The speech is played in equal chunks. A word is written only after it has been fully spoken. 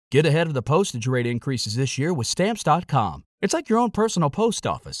Get ahead of the postage rate increases this year with Stamps.com. It's like your own personal post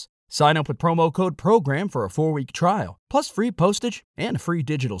office. Sign up with promo code PROGRAM for a 4-week trial, plus free postage and a free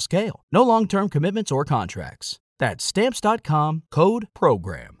digital scale. No long-term commitments or contracts. That's Stamps.com, code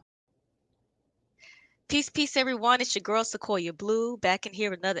PROGRAM. Peace, everyone. It's your girl, Sequoia Blue, back in here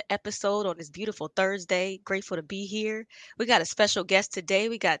with another episode on this beautiful Thursday. Grateful to be here. We got a special guest today.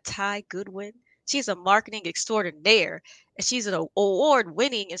 We got Ty Goodwin. She's a marketing extraordinaire, and she's an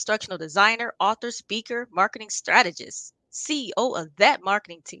award-winning instructional designer, author, speaker, marketing strategist, CEO of That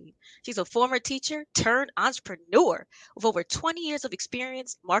Marketing Team. She's a former teacher turned entrepreneur with over 20 years of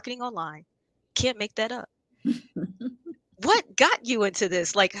experience marketing online. Can't make that up. What got you into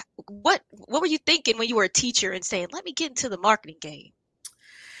this? Like, what were you thinking when you were a teacher and saying, let me get into the marketing game?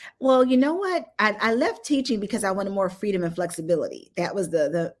 Well, you know what? I left teaching because I wanted more freedom and flexibility. That was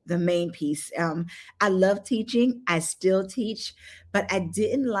the main piece. I love teaching. I still teach, but I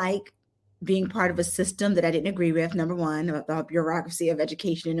didn't like being part of a system that I didn't agree with, number one, about the bureaucracy of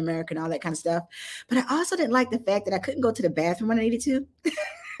education in America and all that kind of stuff. But I also didn't like the fact that I couldn't go to the bathroom when I needed to.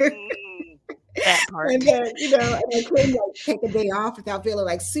 That part. And then, and I couldn't take a day off without feeling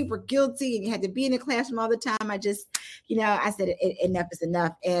like super guilty, and you had to be in the classroom all the time. I just, I said enough is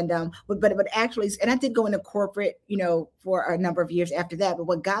enough. And but actually, and I did go into corporate, for a number of years after that. But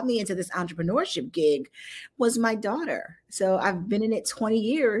what got me into this entrepreneurship gig was my daughter. So I've been in it 20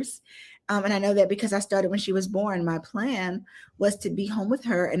 years. And I know that because I started when she was born. My plan was to be home with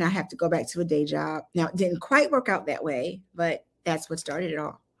her, and I have to go back to a day job. Now, it didn't quite work out that way, but that's what started it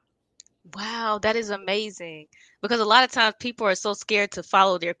all. Wow, that is amazing. Because a lot of times people are so scared to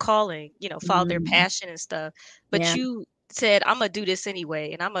follow their calling, follow their passion and stuff. But you said, I'm going to do this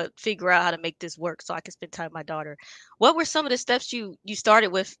anyway, and I'm going to figure out how to make this work so I can spend time with my daughter. What were some of the steps you started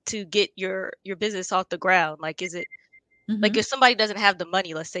with to get your business off the ground? Like, is it like if somebody doesn't have the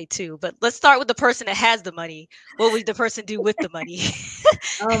money, let's say too, but let's start with the person that has the money. What would the person do with the money?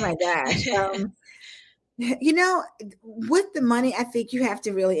 Oh my gosh. With the money, I think you have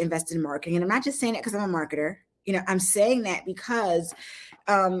to really invest in marketing. And I'm not just saying that because I'm a marketer. I'm saying that because,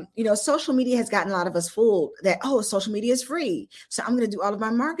 social media has gotten a lot of us fooled that, social media is free, so I'm going to do all of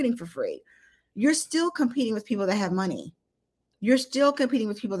my marketing for free. You're still competing with people that have money. You're still competing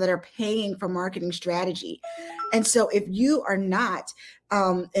with people that are paying for marketing strategy. And so if you are not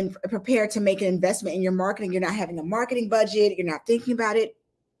and prepared to make an investment in your marketing, you're not having a marketing budget, you're not thinking about it,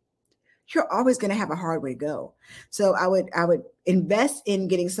 you're always going to have a hard way to go. So I would invest in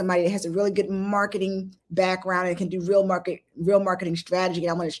getting somebody that has a really good marketing background and can do real marketing strategy. And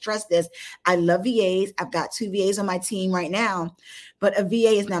I want to stress this. I love VAs. I've got 2 VAs on my team right now, but a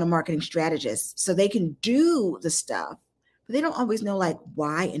VA is not a marketing strategist. So they can do the stuff, but they don't always know like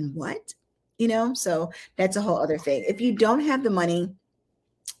why and what, so that's a whole other thing. If you don't have the money,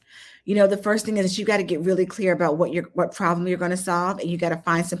 the first thing is you got to get really clear about what problem you're going to solve, and you got to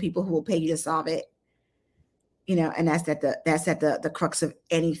find some people who will pay you to solve it. And that's at the crux of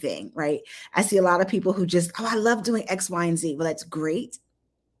anything, right? I see a lot of people who just, I love doing X, Y, and Z. Well, that's great.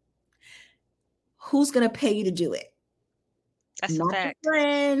 Who's going to pay you to do it? That's not a fact. Your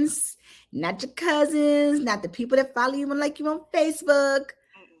friends, not your cousins, not the people that follow you and like you on Facebook.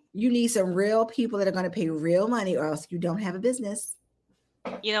 You need some real people that are going to pay real money, or else you don't have a business.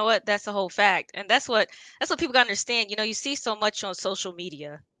 You know what? That's a whole fact. And that's what people gotta understand. You see so much on social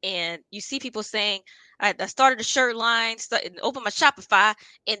media, and you see people saying, I started a shirt line, opened my Shopify,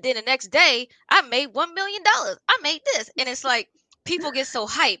 and then the next day I made $1 million. I made this. And it's like people get so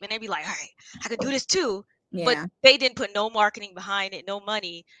hyped and they be like, all right, I could do this too. Yeah. But they didn't put no marketing behind it, no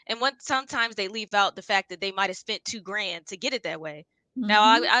money. And sometimes they leave out the fact that they might have spent $2,000 to get it that way. Now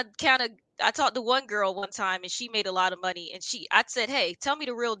I talked to one girl one time, and she made a lot of money, and I said, hey, tell me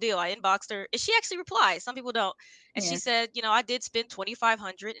the real deal. I inboxed her, and she actually replied. Some people don't. And she said, I did spend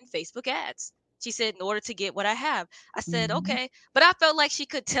 $2,500 in Facebook ads. She said, in order to get what I have. I said, okay. But I felt like she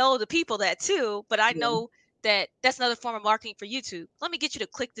could tell the people that too. But I know that that's another form of marketing for YouTube. Let me get you to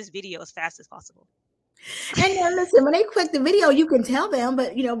click this video as fast as possible. And then listen, when they click the video, you can tell them,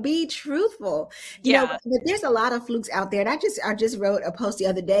 but be truthful. But there's a lot of flukes out there. And I just wrote a post the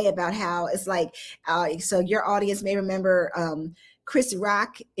other day about how it's like, so your audience may remember Chris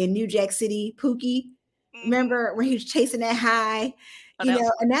Rock in New Jack City, Pookie. Remember when he was chasing that high?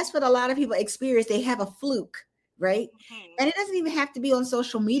 And that's what a lot of people experience. They have a fluke. Right. And it doesn't even have to be on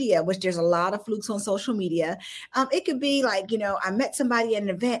social media, which there's a lot of flukes on social media. It could be like, I met somebody at an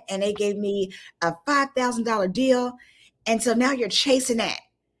event and they gave me a $5,000 deal. And so now you're chasing that.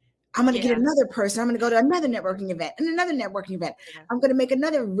 I'm going to get another person. I'm going to go to another networking event and another networking event. I'm going to make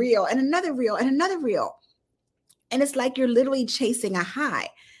another reel and another reel and another reel. And it's like you're literally chasing a high.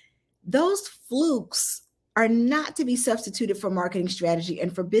 Those flukes are not to be substituted for marketing strategy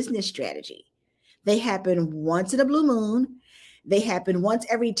and for business strategy. They happen once in a blue moon. They happen once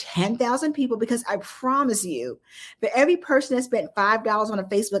every 10,000 people, because I promise you, for every person that spent $5 on a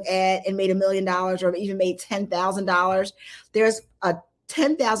Facebook ad and made $1 million or even made $10,000, there's a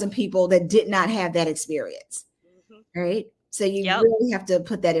 10,000 people that did not have that experience. Right? So you really have to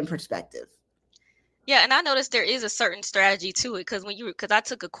put that in perspective. Yeah, and I noticed there is a certain strategy to it, because I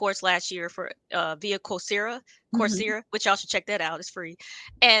took a course last year for via Coursera, which y'all should check that out. It's free.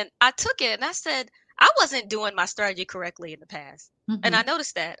 And I took it and I said I wasn't doing my strategy correctly in the past. And I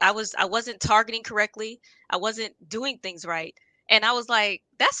noticed that I wasn't targeting correctly. I wasn't doing things right. And I was like,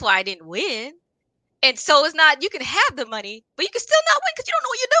 that's why I didn't win. And so it's not, you can have the money, but you can still not win because you don't know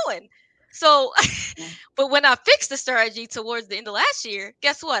what you're doing. So, but when I fixed the strategy towards the end of last year,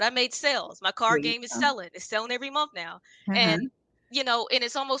 guess what? I made sales. My card game is selling. It's selling every month now. And, and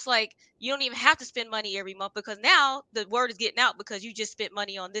it's almost like you don't even have to spend money every month, because now the word is getting out because you just spent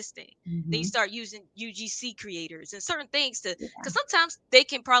money on this thing. Then you start using UGC creators and certain things because sometimes they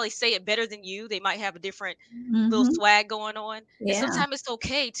can probably say it better than you. They might have a different little swag going on. And sometimes it's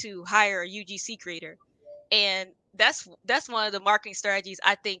okay to hire a UGC creator. And that's one of the marketing strategies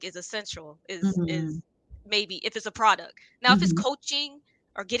I think is essential, is maybe if it's a product. Now, if it's coaching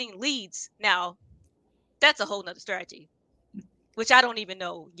or getting leads, now that's a whole nother strategy, which I don't even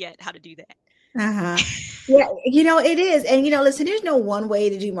know yet how to do that. Yeah, it is. And, listen, there's no one way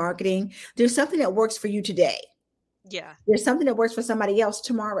to do marketing. There's something that works for you today. Yeah. There's something that works for somebody else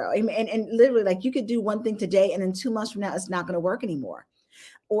tomorrow. And literally, like, you could do one thing today, and then 2 months from now, it's not going to work anymore.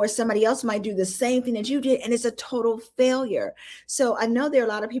 Or somebody else might do the same thing that you did, and it's a total failure. So I know there are a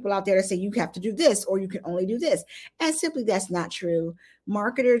lot of people out there that say you have to do this, or you can only do this. And simply, that's not true.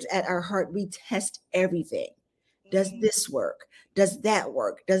 Marketers at our heart, we test everything. Does this work? Does that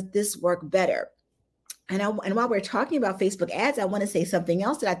work? Does this work better? And while we're talking about Facebook ads, I want to say something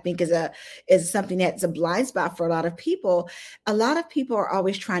else that I think is something that's a blind spot for a lot of people. A lot of people are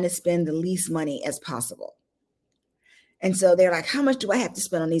always trying to spend the least money as possible. And so they're like, how much do I have to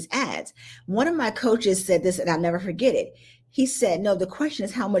spend on these ads? One of my coaches said this, and I'll never forget it. He said, no, the question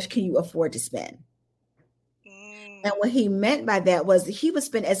is, how much can you afford to spend? And what he meant by that was that he would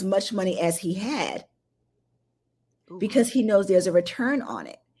spend as much money as he had, because he knows there's a return on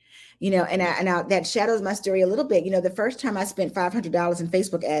it. And that shadows my story a little bit. The first time I spent $500 in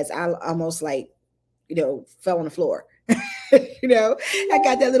Facebook ads, I almost fell on the floor. I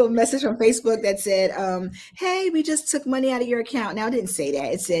got that little message from Facebook that said, hey, we just took money out of your account. Now, it didn't say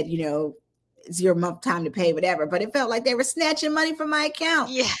that. It said, it's your month time to pay, whatever. But it felt like they were snatching money from my account.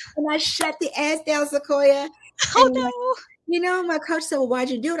 Yeah. And I shut the ads down, Sequoia. Oh, no. My coach said, well,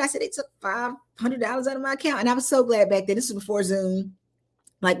 why'd you do it? I said, they took $500 out of my account. And I was so glad back then. This was before Zoom.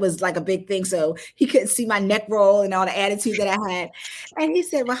 Was like a big thing. So he couldn't see my neck roll and all the attitude that I had. And he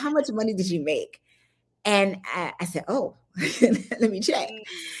said, well, how much money did you make? And I said, oh, let me check.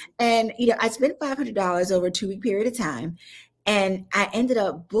 And, I spent $500 over a 2-week period of time. And I ended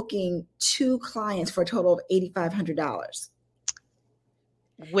up booking 2 clients for a total of $8,500.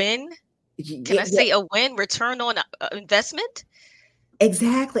 Win? Can I say a win? Return on investment?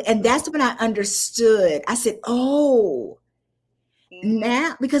 Exactly. And that's when I understood. I said, oh,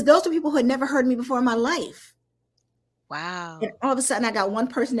 now, because those are people who had never heard me before in my life. Wow. And all of a sudden I got one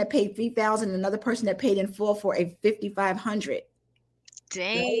person that paid $3,000 and another person that paid in full for a $5,500.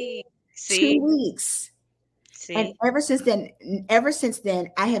 Dang. Right? See? 2 weeks. See? And ever since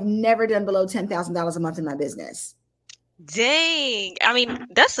then, I have never done below $10,000 a month in my business. Dang. I mean,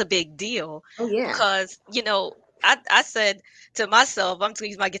 that's a big deal. Oh, yeah. Because, I said to myself, I'm going to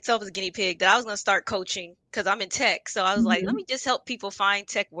use myself as a guinea pig, that I was going to start coaching because I'm in tech. So I was like, let me just help people find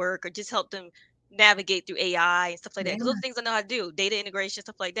tech work, or just help them navigate through AI and stuff like that. Because those things I know how to do, data integration,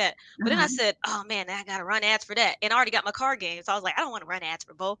 stuff like that. But then I said, oh man, I got to run ads for that. And I already got my card game. So I was like, I don't want to run ads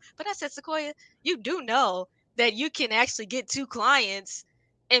for both. But I said, Sequoia, you do know that you can actually get 2 clients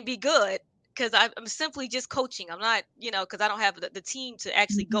and be good. Because I'm simply just coaching. I'm not, because I don't have the team to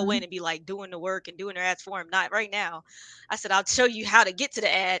actually go in and be like doing the work and doing their ads for them. Not right now. I said, I'll show you how to get to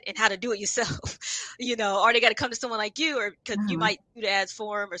the ad and how to do it yourself, or they got to come to someone like you, or because you might do the ads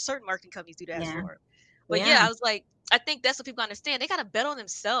for them, or certain marketing companies do the ads for them. But I was like, I think that's what people understand. They got to bet on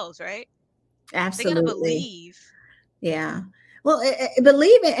themselves, right? Absolutely. They got to believe. Yeah. Well,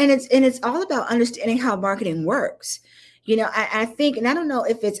 believe it. And it's all about understanding how marketing works. I think, and I don't know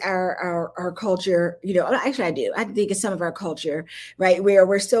if it's our culture, actually I do. I think it's some of our culture, right? Where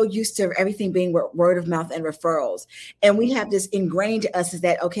we're so used to everything being word of mouth and referrals. And we have this ingrained to us is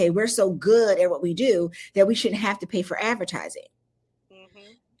that, okay, we're so good at what we do that we shouldn't have to pay for advertising.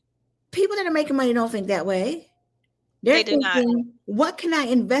 People that are making money don't think that way. They're They do not. thinking, what can I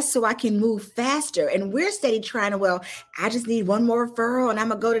invest so I can move faster? And we're steady trying to, well, I just need one more referral and I'm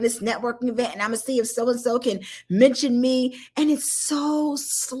going to go to this networking event and I'm going to see if so-and-so can mention me. And it's so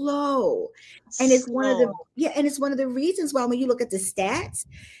slow. And it's one of the, Slow. and it's one of the reasons why when you look at the stats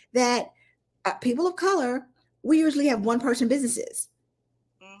that people of color, we usually have one person businesses.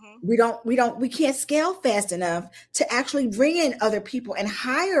 We can't scale fast enough to actually bring in other people and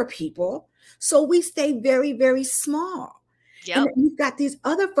hire people. So we stay very, very small. Yep. And you've got these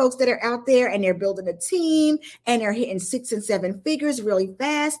other folks that are out there and they're building a team and they're hitting 6 and 7 figures really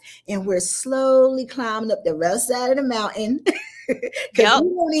fast. And we're slowly climbing up the rough side of the mountain because we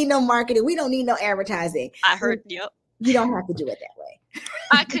don't need no marketing. We don't need no advertising. I heard, You don't have to do it that way.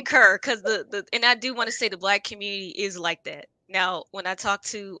 I concur because and I do want to say the Black community is like that. Now, when I talk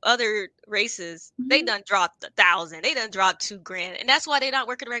to other races, they done dropped 1,000, they done dropped $2,000, and that's why they're not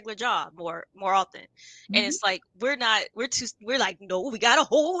working a regular job more often. And it's like we're like, no, we gotta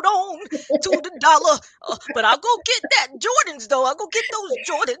hold on to the dollar. But I'll go get that Jordans though. I'll go get those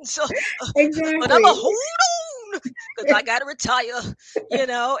Jordans. Exactly. But I'm gonna hold on because I gotta retire, and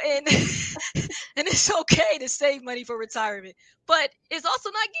and it's okay to save money for retirement. But it's also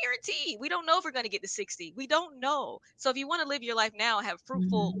not guaranteed. We don't know if we're going to get to 60. We don't know. So if you want to live your life now and have a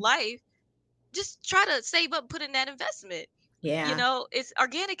fruitful life, just try to save up, put in that investment. Yeah. It's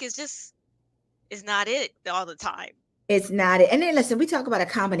organic is not it all the time. It's not it. And then listen, we talk about a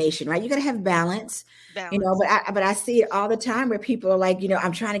combination, right? You got to have balance. But I see it all the time where people are like,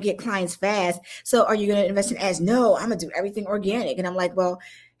 I'm trying to get clients fast. So are you going to invest in ads? No, I'm going to do everything organic. And I'm like, well,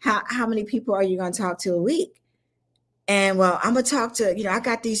 how many people are you going to talk to a week? And well, I'm going to talk to, I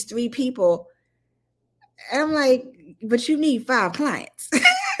got these 3 people. And I'm like, but you need 5 clients.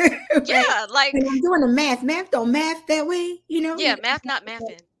 Right? Yeah. Like and I'm doing the math. Math don't math that way, Yeah. Math, not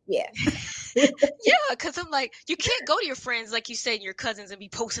mathing. Yeah. Yeah. Cause I'm like, you can't go to your friends, like you said, and your cousins and be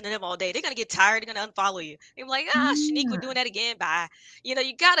posting to them all day. They're going to get tired. They're going to unfollow you. I'm like, Shanique, we're doing that again. Bye. You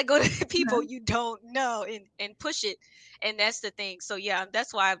got to go to the people you don't know and push it. And that's the thing. So yeah,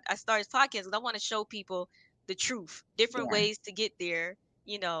 that's why I started this podcast, because I want to show people the truth, different ways to get there,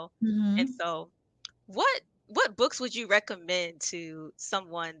 And so what books would you recommend to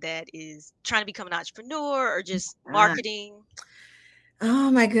someone that is trying to become an entrepreneur or just marketing?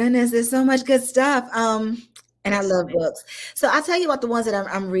 Oh my goodness, there's so much good stuff. And I love books. So I'll tell you about the ones that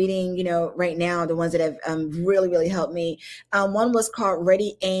I'm reading, right now, the ones that have really, really helped me. One was called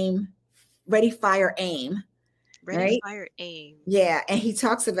Ready, Fire, Aim. Ready, Fire, Aim. Yeah. And he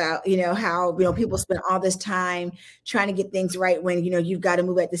talks about, how, people spend all this time trying to get things right when, you've got to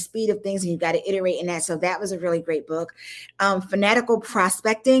move at the speed of things and you've got to iterate in that. So that was a really great book. Fanatical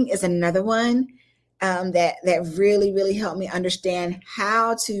Prospecting is another one that really, really helped me understand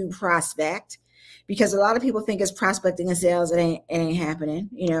how to prospect, because a lot of people think it's prospecting and sales. It ain't happening,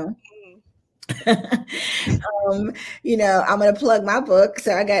 I'm going to plug my book.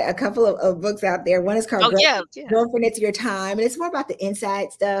 So I got a couple of books out there. One is called Girlfriend, It's Your Time. And it's more about the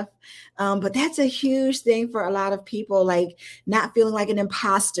inside stuff. But that's a huge thing for a lot of people, like not feeling like an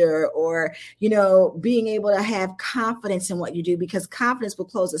imposter or, being able to have confidence in what you do, because confidence will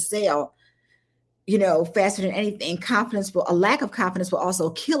close a sale, faster than anything. A lack of confidence will also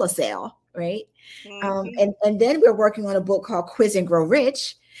kill a sale. Right. And then we're working on a book called Quiz and Grow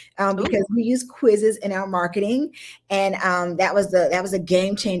Rich. Because we use quizzes in our marketing, and that was a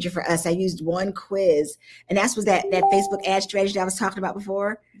game changer for us. I used one quiz, and that Facebook ad strategy that I was talking about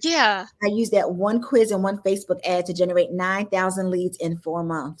before. Yeah, I used that one quiz and one Facebook ad to generate 9,000 leads in 4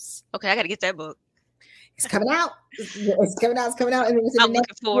 months. Okay, I got to get that book. It's coming out. It's coming out. And I'm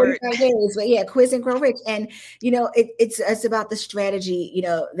looking forward. Days. But yeah, Quiz and Grow Rich. And, it's about the strategy,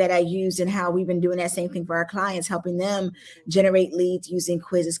 that I use and how we've been doing that same thing for our clients, helping them generate leads using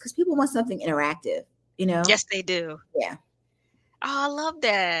quizzes, because people want something interactive, Yes, they do. Yeah. Oh, I love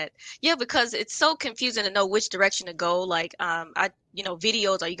that. Yeah, because it's so confusing to know which direction to go. Like,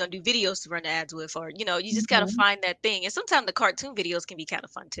 videos, are you going to do videos to run ads with? Or, you just got to find that thing. And sometimes the cartoon videos can be kind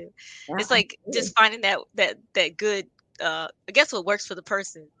of fun too. Yeah, it's like just finding that good, I guess what works for the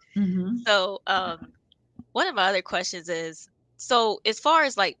person. So, one of my other questions is, so as far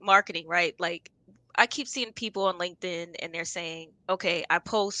as like marketing, right? Like I keep seeing people on LinkedIn and they're saying, okay, I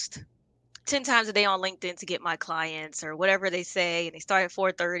post 10 times a day on LinkedIn to get my clients, or whatever they say, and they start at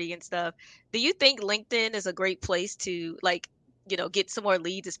 4:30 and stuff. Do you think LinkedIn is a great place to get some more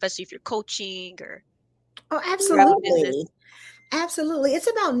leads, especially if you're coaching or? Oh, absolutely. Absolutely. It's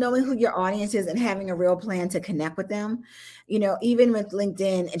about knowing who your audience is and having a real plan to connect with them. Even with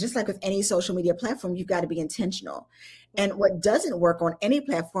LinkedIn, and just like with any social media platform, you've got to be intentional. And Mhm. what doesn't work on any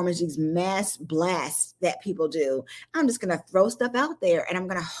platform is these mass blasts that people do. I'm just going to throw stuff out there and I'm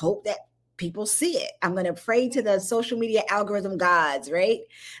going to hope that people see it. I'm going to pray to the social media algorithm gods, right?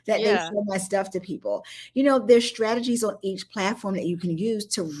 That they Yeah. show my stuff to people. There's strategies on each platform that you can use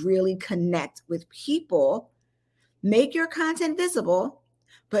to really connect with people, make your content visible,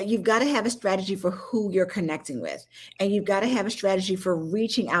 but you've got to have a strategy for who you're connecting with. And you've got to have a strategy for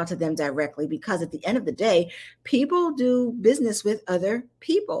reaching out to them directly, because at the end of the day, people do business with other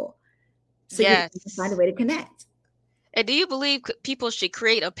people. So you have to find a Yes. way to connect. And do you believe people should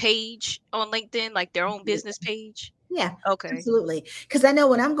create a page on LinkedIn, like their own business page? Yeah, Okay. absolutely. Because I know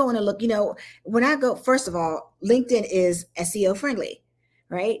when I'm going to look, when I go, first of all, LinkedIn is SEO friendly,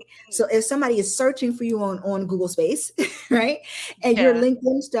 right? So Mm. if somebody is searching for you on Google Space, right, and your Yeah.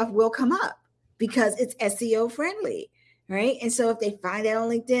 LinkedIn stuff will come up because it's SEO friendly, right? And so if they find that on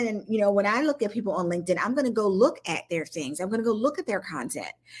LinkedIn, and when I look at people on LinkedIn, I'm going to go look at their things. I'm going to go look at their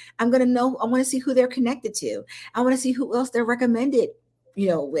content. I'm going to know. I want to see who they're connected to. I want to see who else they're recommended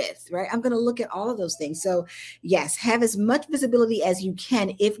with, right? I'm going to look at all of those things. So yes, have as much visibility as you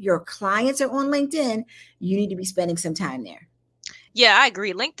can. If your clients are on LinkedIn, you need to be spending some time there. Yeah, I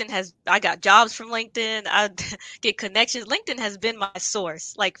agree. I got jobs from LinkedIn. I get connections. LinkedIn has been my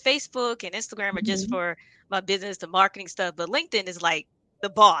source. Like Facebook and Instagram are just Mhm. for my business, the marketing stuff. But LinkedIn is like the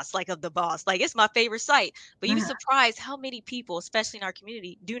boss, like of the boss. Like it's my favorite site. But you'd be Uh-huh. surprised how many people, especially in our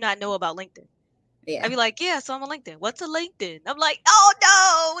community, do not know about LinkedIn. I'd Yeah. be like, yeah, so I'm on LinkedIn. What's a LinkedIn? I'm like, oh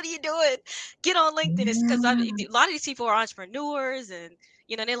no, what are you doing? Get on LinkedIn. It's because Yeah. a lot of these people are entrepreneurs, and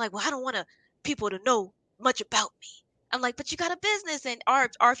they're like, well, I don't want people to know much about me. I'm like, but you got a business, and or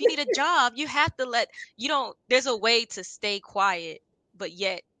if you need a job, you have to there's a way to stay quiet, but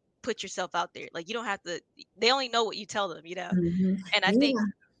yet put yourself out there. Like you don't have to. They only know what you tell them. Mhm. And I think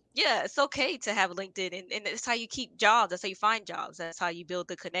Yeah. yeah, it's okay to have LinkedIn, and it's how you keep jobs. That's how you find jobs. That's how you build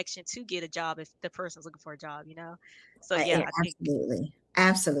the connection to get a job if the person's looking for a job. So yeah, Yeah, I think absolutely.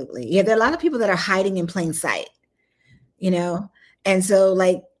 Absolutely. Yeah, there are a lot of people that are hiding in plain sight, you know? And so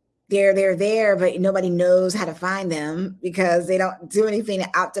like they're there, but nobody knows how to find them because they don't do anything to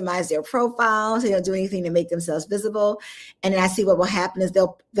optimize their profiles. They don't do anything to make themselves visible. And then I see what will happen is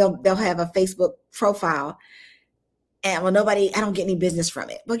they'll have a Facebook profile. And well, I don't get any business from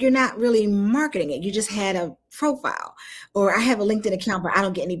it. But you're not really marketing it. You just had a profile. Or I have a LinkedIn account, but I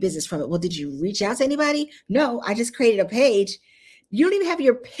don't get any business from it. Well, did you reach out to anybody? No, I just created a page. You don't even have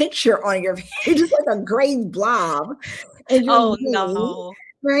your picture on your page. It's like a gray blob and your oh name, no.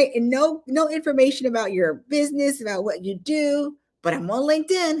 right? And no information about your business, about what you do. But I'm on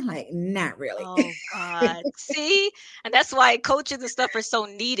LinkedIn. Like, not really. Oh God. See? And that's why coaches and stuff are so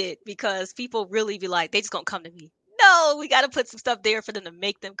needed because people really be like, they just gonna come to me. No, we got to put some stuff there for them to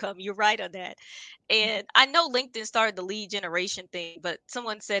make them come. You're right on that. And I know LinkedIn started the lead generation thing, but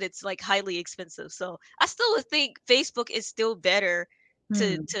someone said it's like highly expensive. So I still would think Facebook is still better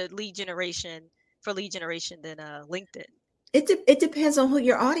to Hmm. to lead generation for lead generation than LinkedIn. It depends on who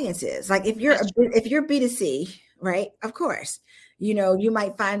your audience is. Like That's true. if you're B2C, right? Of course, you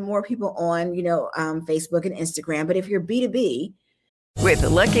might find more people on Facebook and Instagram. But if you're B2B, With the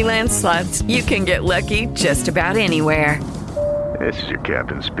Lucky Land Slots, you can get lucky just about anywhere. This is your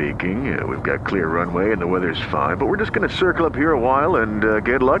captain speaking. We've got clear runway and the weather's fine, but we're just going to circle up here a while and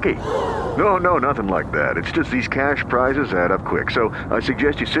get lucky. No, nothing like that. It's just these cash prizes add up quick. So I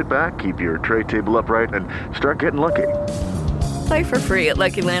suggest you sit back, keep your tray table upright, and start getting lucky. Play for free at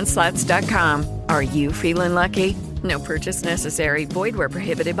LuckyLandSlots.com. Are you feeling lucky? No purchase necessary. Void where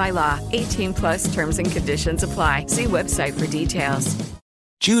prohibited by law. 18 plus terms and conditions apply. See website for details.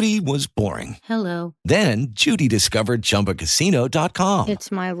 Judy was boring. Hello. Then Judy discovered ChumbaCasino.com.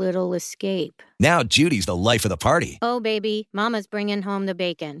 It's my little escape. Now Judy's the life of the party. Oh, baby, mama's bringing home the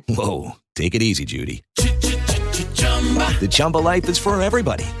bacon. Whoa, take it easy, Judy. The Chumba life is for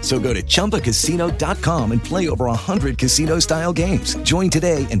everybody. So go to ChumbaCasino.com and play over 100 casino-style games. Join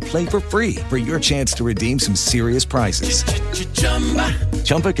today and play for free for your chance to redeem some serious prizes.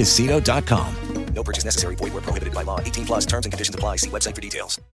 ChumbaCasino.com. No purchase necessary. Void where prohibited by law. 18 plus terms and conditions apply. See website for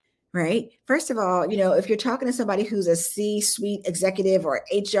details. right? First of all, if you're talking to somebody who's a C-suite executive or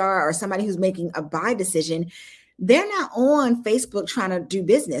HR or somebody who's making a buy decision, they're not on Facebook trying to do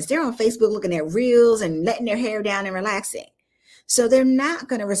business. They're on Facebook looking at reels and letting their hair down and relaxing. So they're not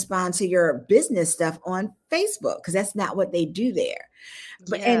going to respond to your business stuff on Facebook because that's not what they do there.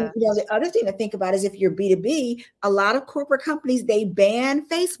 But Yeah. the other thing to think about is if you're B2B, a lot of corporate companies, they ban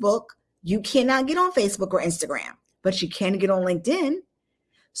Facebook. You cannot get on Facebook or Instagram, but you can get on LinkedIn.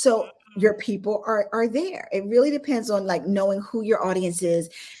 So your people are there. It really depends on like knowing who your audience is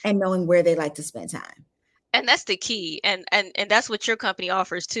and knowing where they like to spend time. And that's the key. And that's what your company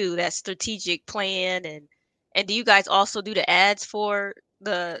offers too, that strategic plan. And do you guys also do the ads for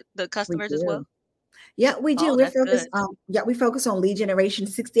the We customers as well? do. Yeah, we do. Oh, We're that's focused good. on, yeah, we focus on lead generation.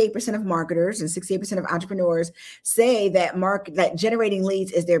 68% of marketers and 68% of entrepreneurs say that that generating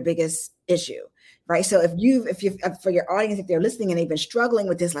leads is their biggest issue. Right. So if you for your audience, if they're listening and they've been struggling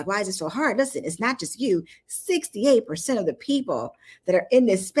with this, like, why is it so hard? Listen, it's not just you. 68% of the people that are in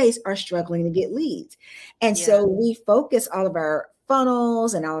this space are struggling to get leads. And Yeah. so we focus all of our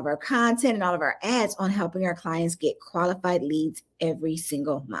funnels and all of our content and all of our ads on helping our clients get qualified leads every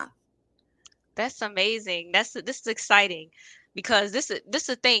single month. That's amazing. This is exciting because this is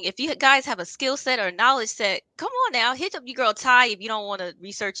the thing. If you guys have a skill set or a knowledge set, come on now, hit up your girl Ty if you don't want to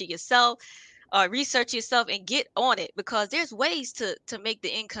research yourself and get on it, because there's ways to make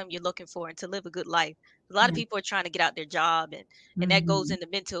the income you're looking for and to live a good life. A lot of people are trying to get out their job, and that goes Mhm. into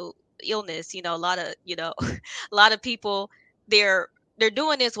mental illness. A lot of a lot of people, they're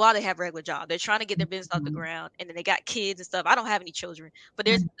doing this while they have a regular job. They're trying to get their business off the Mhm. ground, and then they got kids and stuff. I don't have any children, but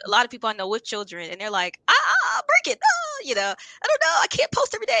there's Mhm. a lot of people I know with children, and they're like, break it, I don't know, I can't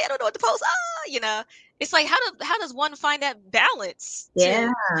post every day, I don't know what to post, it's like, how does one find that balance Yeah.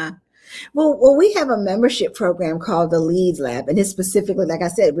 to? Well, we have a membership program called the Leads Lab, and it's specifically, like I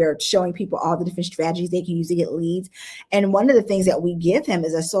said, we're showing people all the different strategies they can use to get leads. And one of the things that we give them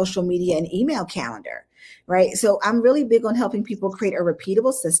is a social media and email calendar, right? So I'm really big on helping people create a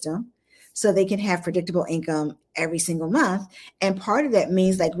repeatable system so they can have predictable income every single month. And part of that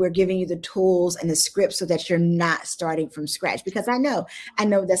means, like, we're giving you the tools and the scripts so that you're not starting from scratch. Because I know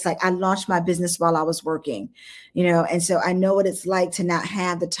that's, like, I launched my business while I was working, and so I know what it's like to not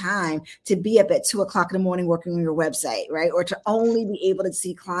have the time to be up at 2 o'clock in the morning working on your website, right? Or to only be able to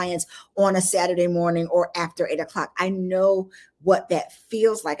see clients on a Saturday morning or after 8 o'clock. I know what that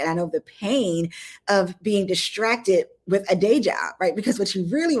feels like. And I know the pain of being distracted with a day job, right? Because what you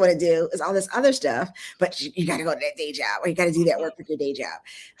really want to do is all this other stuff, but you got to go to that day job, or you got to do that work with your day job.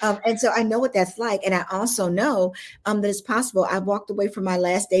 And so I know what that's like. And I also know that it's possible. I walked away from my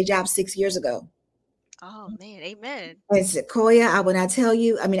last day job 6 years ago. Oh man, amen. And Sequoia, I will not tell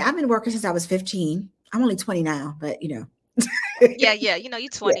you. I mean, I've been working since I was 15. I'm only 20 now, but Yeah, you're Yeah,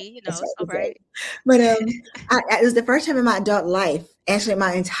 20, that's it's right. all That's right. right. But it was the first time in my adult life, actually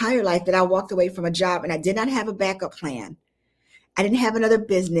my entire life, that I walked away from a job and I did not have a backup plan. I didn't have another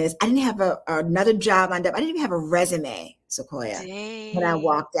business. I didn't have another job lined up. I didn't even have a resume, Sequoia, when I Dang.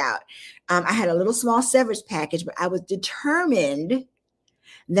 walked out. I had a little small severance package, but I was determined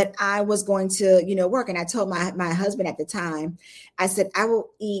that I was going to, work. And I told my husband at the time, I said, I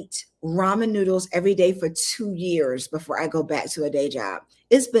will eat ramen noodles every day for 2 years before I go back to a day job.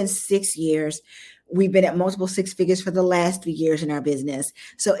 It's been 6 years. We've been at multiple six figures for the last 3 years in our business.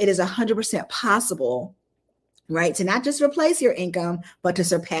 So it is 100% possible, right, to not just replace your income, but to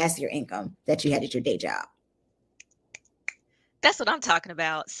surpass your income that you had at your day job. That's what I'm talking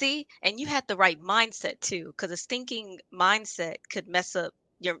about. See, and you had the right mindset too, because a stinking mindset could mess up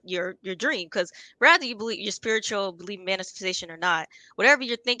your dream. Because rather you believe your spiritual believe manifestation or not, whatever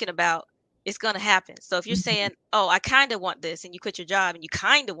you're thinking about, it's gonna happen. So if you're saying, "Oh, I kind of want this," and you quit your job and you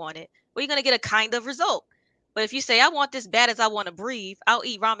kind of want it, well, you're gonna get a kind of result. But if you say, "I want this bad as I want to breathe," I'll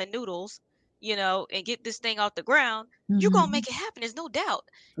eat ramen noodles, and get this thing off the ground, you're gonna Mhm. make it happen. There's no doubt.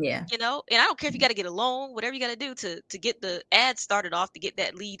 Yeah. And I don't care if you got to get a loan, whatever you got to do to get the ad started off, to get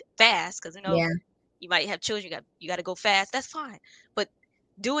that lead fast, because Yeah. you might have children, you got to go fast. That's fine, but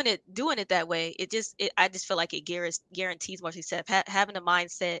doing it that way, I just feel like it guarantees more success. Having the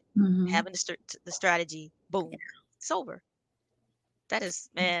mindset, Mhm. having the strategy, boom, it's over. That is,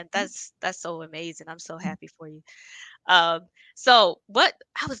 man, that's so amazing. I'm so happy for you. Um, so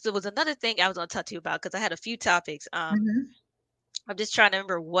there was another thing I was gonna talk to you about, because I had a few topics. Mhm. I'm just trying to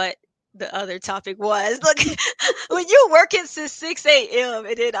remember what the other topic was. Look, when you were working since 6 a.m.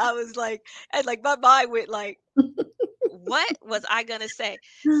 and then I was like, and like my mind went like, what was I gonna say?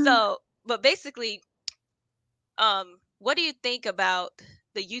 So, but basically, what do you think about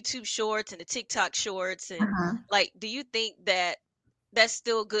the YouTube shorts and the TikTok shorts? And Uh-huh. like, do you think that that's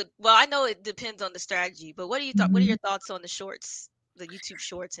still good? Well, I know it depends on the strategy, but what are Mhm. your thoughts on the shorts, the YouTube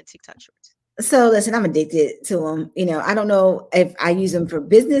shorts and TikTok shorts? So listen, I'm addicted to them. I don't know if I use them for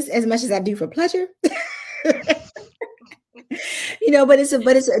business as much as I do for pleasure.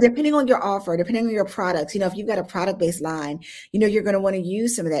 But it's depending on your offer, depending on your products. If you've got a product-based line, you're going to want to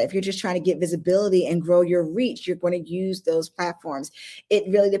use some of that. If you're just trying to get visibility and grow your reach, you're going to use those platforms. It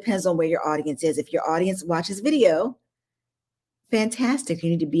really depends on where your audience is. If your audience watches video, fantastic.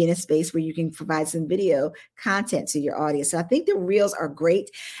 You need to be in a space where you can provide some video content to your audience. So I think the reels are great.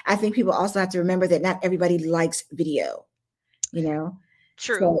 I think people also have to remember that not everybody likes video, you know?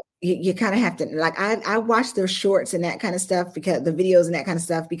 True. So you kind of have to, like, I watch their shorts and that kind of stuff, because the videos and that kind of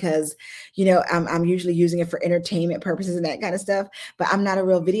stuff, because, I'm usually using it for entertainment purposes and that kind of stuff, but I'm not a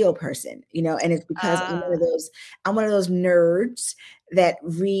real video person, and it's because I'm one of those nerds that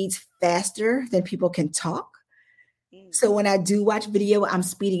reads faster than people can talk. So when I do watch video, I'm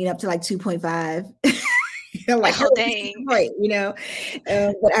speeding it up to like 2.5. I'm like, oh, dang. Right,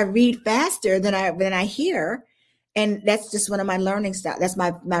 but I read faster than I hear. And that's just one of my learning style. That's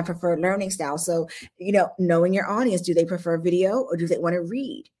my preferred learning style. So, knowing your audience, do they prefer video or do they want to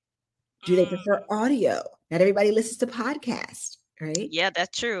read? Do they prefer audio? Not everybody listens to podcasts, right? Yeah,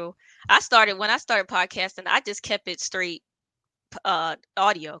 that's true. When I started podcasting, I just kept it straight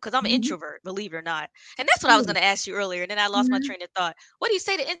audio, because I'm an introvert, believe it or not. And that's what I was going to ask you earlier, and then I lost my train of thought. What do you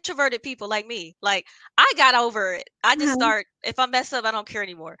say to introverted people like me? Like, I got over it. I just start, if I mess up, I don't care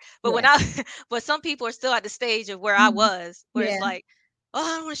anymore. But but some people are still at the stage of where I was, where it's like, oh,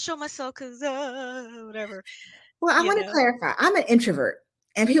 I don't want to show myself because whatever. Well, I want to clarify. I'm an introvert.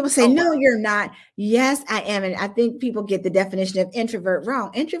 And people say, Oh, no, wow. you're not. Yes, I am. And I think people get the definition of introvert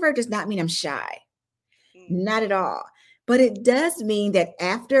wrong. Introvert does not mean I'm shy. Not at all. But it does mean that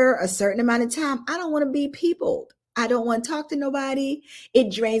after a certain amount of time, I don't want to be peopled. I don't want to talk to nobody.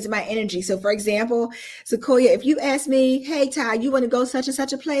 It drains my energy. So, for example, Sequoia, if you ask me, hey, Ty, you want to go such and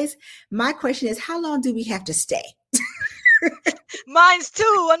such a place? My question is, how long do we have to stay? Mine's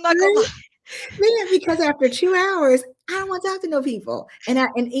too. I'm not going to lie. Yeah, because after 2 hours, I don't want to talk to no people.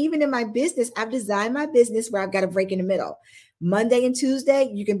 And even in my business, I've designed my business where I've got a break in the middle. Monday and Tuesday,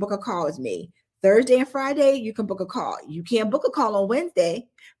 you can book a call with me. Thursday and Friday, you can book a call. You can't book a call on Wednesday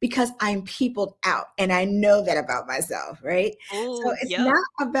because I'm peopled out. And I know that about myself, right? So it's not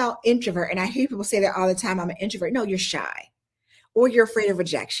about introvert. And I hear people say that all the time, I'm an introvert. No, you're shy, or you're afraid of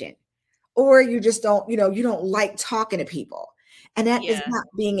rejection, or you just don't, you don't like talking to people. And that is not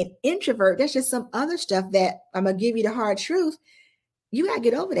being an introvert. That's just some other stuff that I'm going to give you the hard truth. You got to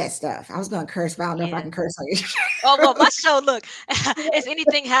get over that stuff. I was going to curse, but I don't know if I can curse on you. Oh, well, my show, look, if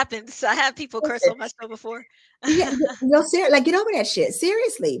anything happens, I have people curse on my show before. Get over that shit.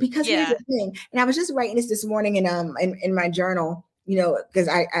 Seriously. Because here's the thing. And I was just writing this morning in my journal, because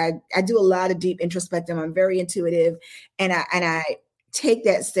I do a lot of deep introspective. I'm very intuitive. And I take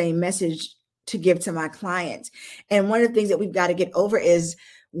that same message to give to my clients. And one of the things that we've got to get over is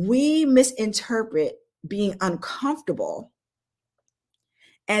we misinterpret being uncomfortable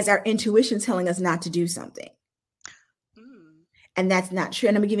as our intuition telling us not to do something. And that's not true.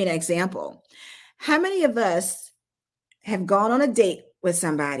 And let me give you an example. How many of us have gone on a date with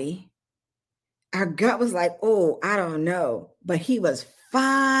somebody? Our gut was like, oh, I don't know, but he was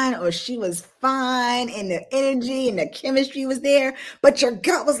fine or she was fine, and the energy and the chemistry was there, but your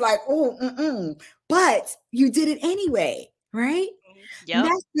gut was like, oh, but you did it anyway, right?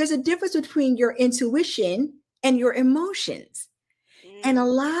 There's a difference between your intuition and your emotions. And a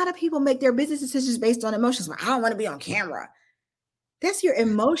lot of people make their business decisions based on emotions. Well, I don't want to be on camera. That's your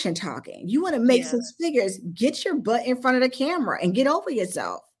emotion talking. You want to make 6 figures, get your butt in front of the camera and get over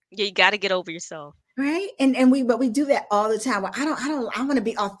yourself. Yeah, you got to get over yourself. Right. But we do that all the time. Well, I want to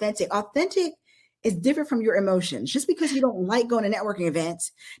be authentic. Authentic is different from your emotions. Just because you don't like going to networking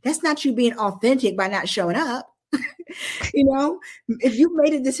events, that's not you being authentic by not showing up. If you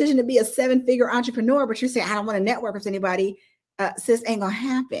made a decision to be a 7-figure entrepreneur, but you say, I don't want to network with anybody, sis, ain't gonna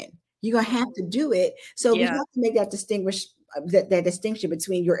happen. You're gonna have to do it. So we have to make that distinction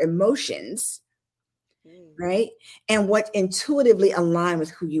between your emotions, right, and what intuitively align with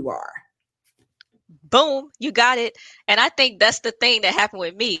who you are. Boom, you got it. And I think that's the thing that happened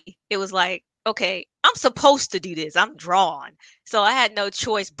with me. It was like, okay, I'm supposed to do this. I'm drawn. So I had no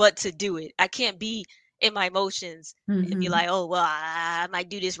choice but to do it. I can't be in my emotions and be like, oh, well, I might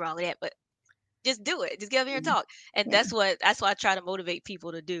do this wrong or that, but just do it. Just get up here and talk. And that's what I try to motivate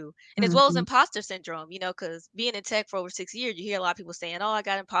people to do. And as well as imposter syndrome, because being in tech for over 6 years, you hear a lot of people saying, oh, I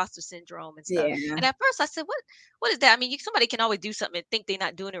got imposter syndrome and stuff. Yeah. And at first I said, what is that? I mean, somebody can always do something and think they're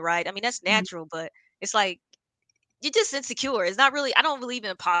not doing it right. I mean, that's natural, but it's like, you're just insecure. It's not really, I don't believe in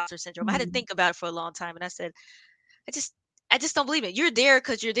imposter syndrome. I had to think about it for a long time. And I said, I just don't believe it. You're there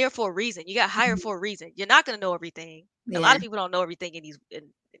because you're there for a reason. You got hired for a reason. You're not going to know everything. A lot of people don't know everything in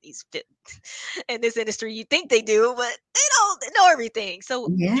in this industry. You think they do, but they know everything. So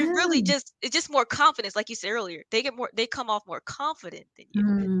Yeah. you really it's just more confidence, like you said earlier. They come off more confident than you.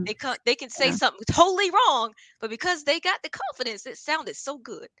 Mm, They can say yeah. something totally wrong, but because they got the confidence, it sounded so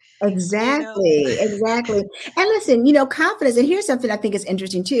good. You know? Exactly. Exactly. And listen, confidence, and here's something I think is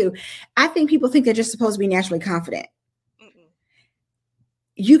interesting too. I think people think they're just supposed to be naturally confident. Mm-mm.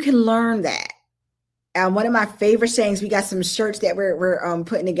 You can learn that. One of my favorite sayings, we got some shirts that we're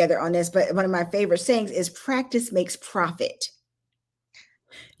putting together on this, but one of my favorite sayings is practice makes profit.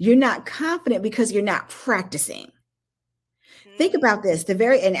 You're not confident because you're not practicing. Think about this.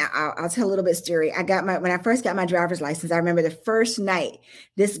 And I'll tell a little bit story. When I first got my driver's license, I remember the first night,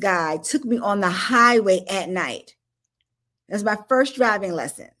 this guy took me on the highway at night. That was my first driving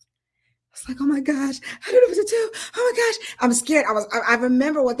lesson. I was like, oh my gosh, I don't know what to do. Oh my gosh, I'm scared. I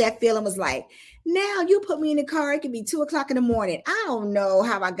remember what that feeling was like. Now you put me in the car, it could be 2:00 in the morning. I don't know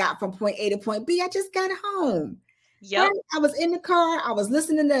how I got from point A to point B. I just got home. Yep. Right? I was in the car. I was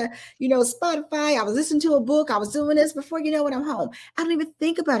listening to, Spotify. I was listening to a book. I was doing this before you know what, I'm home. I don't even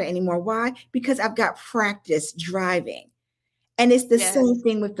think about it anymore. Why? Because I've got practice driving. And it's the Yes. same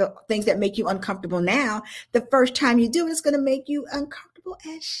thing with the things that make you uncomfortable now. The first time you do it, it's going to make you uncomfortable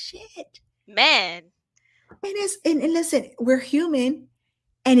as shit. Man. And listen, we're human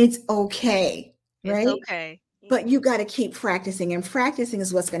and it's okay. Right? It's okay. But you got to keep practicing, and practicing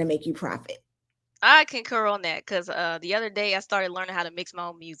is what's going to make you profit. I concur on that because the other day I started learning how to mix my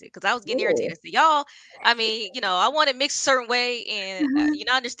own music because I was getting Ooh. irritated. So y'all, I mean, I want it mixed a certain way, and Mhm. you're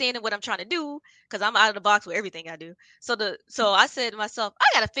not understanding what I'm trying to do because I'm out of the box with everything I do. So I said to myself,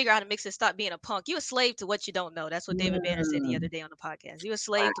 I got to figure out how to mix it. Stop being a punk. You a slave to what you don't know. That's what David Banner said the other day on the podcast. You a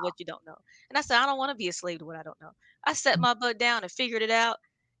slave to what you don't know. And I said, I don't want to be a slave to what I don't know. I set my butt down and figured it out.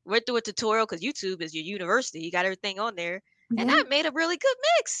 Went through a tutorial because YouTube is your university. You got everything on there. And Yeah. I made a really good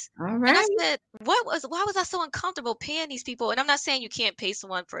mix. All And right. I said, why was I so uncomfortable paying these people? And I'm not saying you can't pay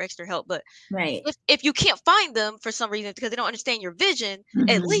someone for extra help, but Right. if you can't find them for some reason because they don't understand your vision,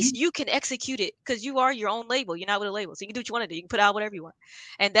 at least you can execute it because you are your own label. You're not with a label. So you can do what you want to do. You can put out whatever you want.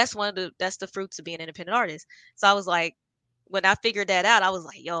 And that's that's the fruits of being an independent artist. So I was like, when I figured that out, I was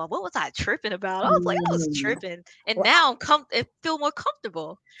like, yo, what was I tripping about? I was like, I was tripping. And Well, now I feel more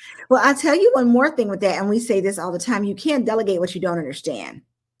comfortable. Well, I'll tell you one more thing with that, and we say this all the time. You can't delegate what you don't understand.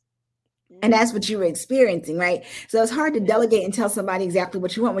 And that's what you were experiencing, right? So it's hard to delegate and tell somebody exactly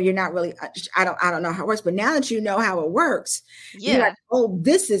what you want when you're not really, I don't know how it works, but now that you know how it works, you're like, oh,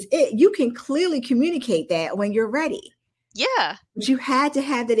 this is it. You can clearly communicate that when you're ready. Yeah. But you had to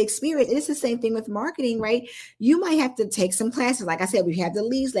have that experience. And it's the same thing with marketing, right? You might have to take some classes. Like I said, we have the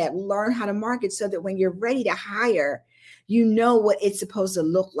Leads Lab, learn how to market so that when you're ready to hire, you know what it's supposed to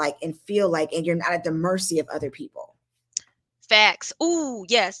look like and feel like, and you're not at the mercy of other people. Facts. Ooh,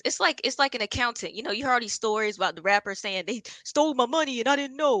 yes. It's like an accountant. You heard these stories about the rapper saying they stole my money and I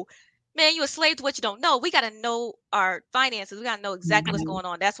didn't know. Man, you a slave to what you don't know. We got to know our finances. We got to know exactly what's going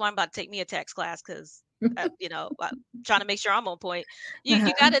on. That's why I'm about to take me a tax class because, I'm trying to make sure I'm on point.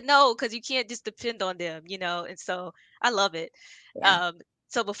 You got to know because you can't just depend on them, And so I love it. Yeah.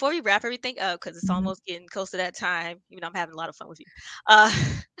 So before we wrap everything up, because it's almost getting close to that time, even though I'm having a lot of fun with you.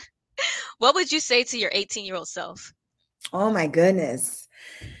 What would you say to your 18-year-old self? Oh my goodness.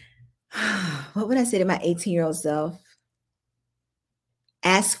 What would I say to my 18-year-old self?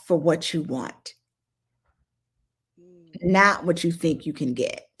 Ask for what you want, not what you think you can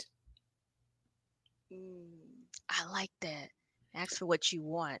get. I like that. Ask for what you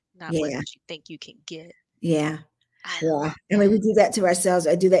want, not Yeah. what you think you can get. Yeah. I love And when that. we do that to ourselves,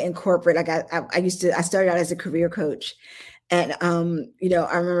 I do that in corporate. Like I started out as a career coach. And, I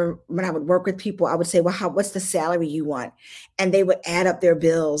remember when I would work with people, I would say, well, what's the salary you want? And they would add up their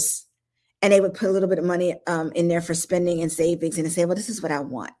bills and they would put a little bit of money in there for spending and savings. And they say, well, this is what I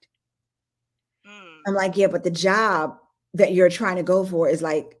want. I'm like, yeah, but the job that you're trying to go for is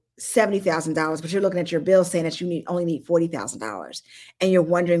like $70,000, but you're looking at your bill saying that you only need $40,000 and you're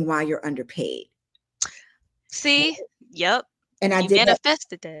wondering why you're underpaid. See? Yep. And I You did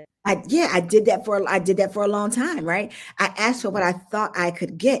manifested that. I did that for a long time, right? I asked for what I thought I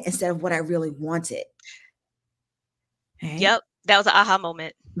could get instead of what I really wanted. Right? Yep. That was an aha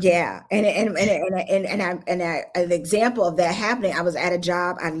moment. Yeah. And an example of that happening, I was at a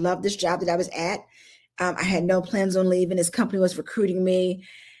job. I loved this job that I was at. I had no plans on leaving. This company was recruiting me.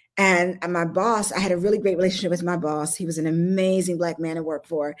 And my boss, I had a really great relationship with my boss. He was an amazing Black man to work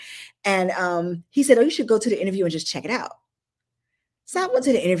for. And he said, oh, you should go to the interview and just check it out. So I went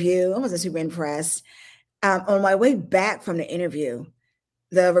to the interview. I wasn't super impressed. On my way back from the interview,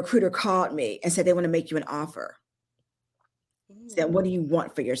 the recruiter called me and said they want to make you an offer. Said, what do you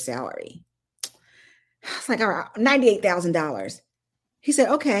want for your salary? I was like, all right, $98,000. He said,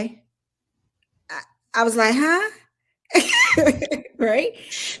 okay. I was like, huh? Right?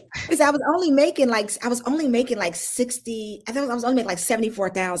 Because I was only making like 60, I think I was only making like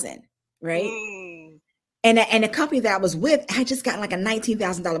 74,000, right? And the company that I was with had just gotten like a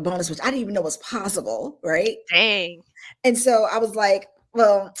 $19,000 bonus, which I didn't even know was possible, right? Dang. And so I was like,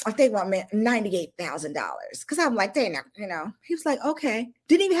 well, I think I meant $98,000. Because I'm like, dang, you know, he was like, okay.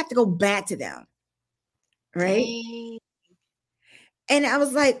 Didn't even have to go back to them. Right. Dang. And I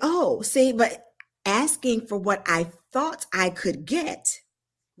was like, oh, see, but asking for what I thought I could get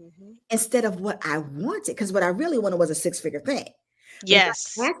instead of what I wanted, because what I really wanted was a six-figure thing.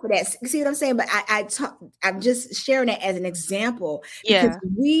 Yes. Ask for that. See what I'm saying? But I'm just sharing it as an example Yeah. because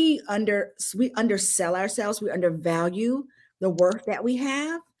we undersell ourselves, we undervalue the worth that we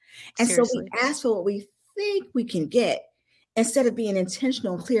have. And Seriously. so we ask for what we think we can get instead of being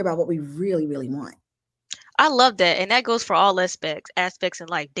intentional and clear about what we really, really want. I love that. And that goes for all aspects in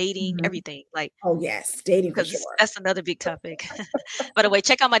life, dating, everything. Like, oh yes, dating for because sure. that's another big topic. By the way,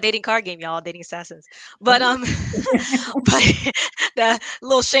 check out my dating card game, y'all, Dating Assassins. But but the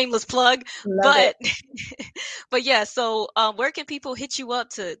little shameless plug. Love But yeah, so where can people hit you up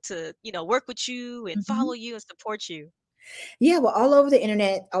to work with you and follow you and support you? Yeah, well, all over the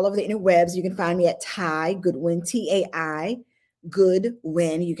internet, all over the interwebs, you can find me at Ty Goodwin, TAI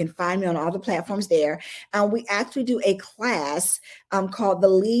Goodwin. You can find me on all the platforms there. We actually do a class called the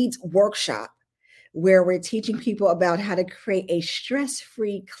Leads Workshop, where we're teaching people about how to create a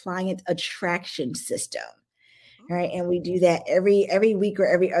stress-free client attraction system. All right. And we do that every week or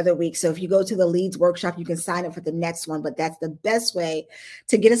every other week. So if you go to the Leads Workshop, you can sign up for the next one, but that's the best way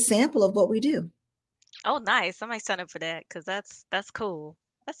to get a sample of what we do. Oh, nice. I might sign up for that because that's cool.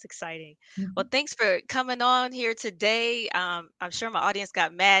 That's exciting. Well, thanks for coming on here today. I'm sure my audience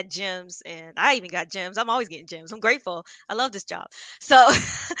got mad gems, and I even got gems. I'm always getting gems. I'm grateful. I love this job. So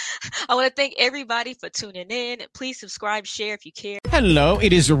I want to thank everybody for tuning in. Please subscribe, share if you care. Hello,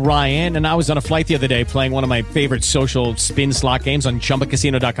 it is Ryan, and I was on a flight the other day playing one of my favorite social spin slot games on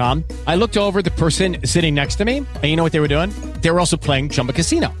ChumbaCasino.com. I looked over at the person sitting next to me, and you know what they were doing? They were also playing Chumba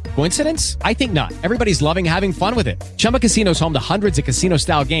Casino. Coincidence? I think not. Everybody's loving having fun with it. Chumba Casino is home to hundreds of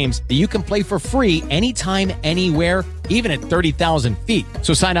casino-style games that you can play for free anytime, anywhere, even at 30,000 feet.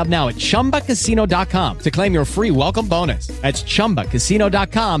 So sign up now at ChumbaCasino.com to claim your free welcome bonus. That's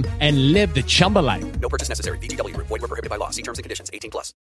ChumbaCasino.com and live the Chumba life. No purchase necessary. VGW. Void where prohibited by law. See terms and conditions. 18+.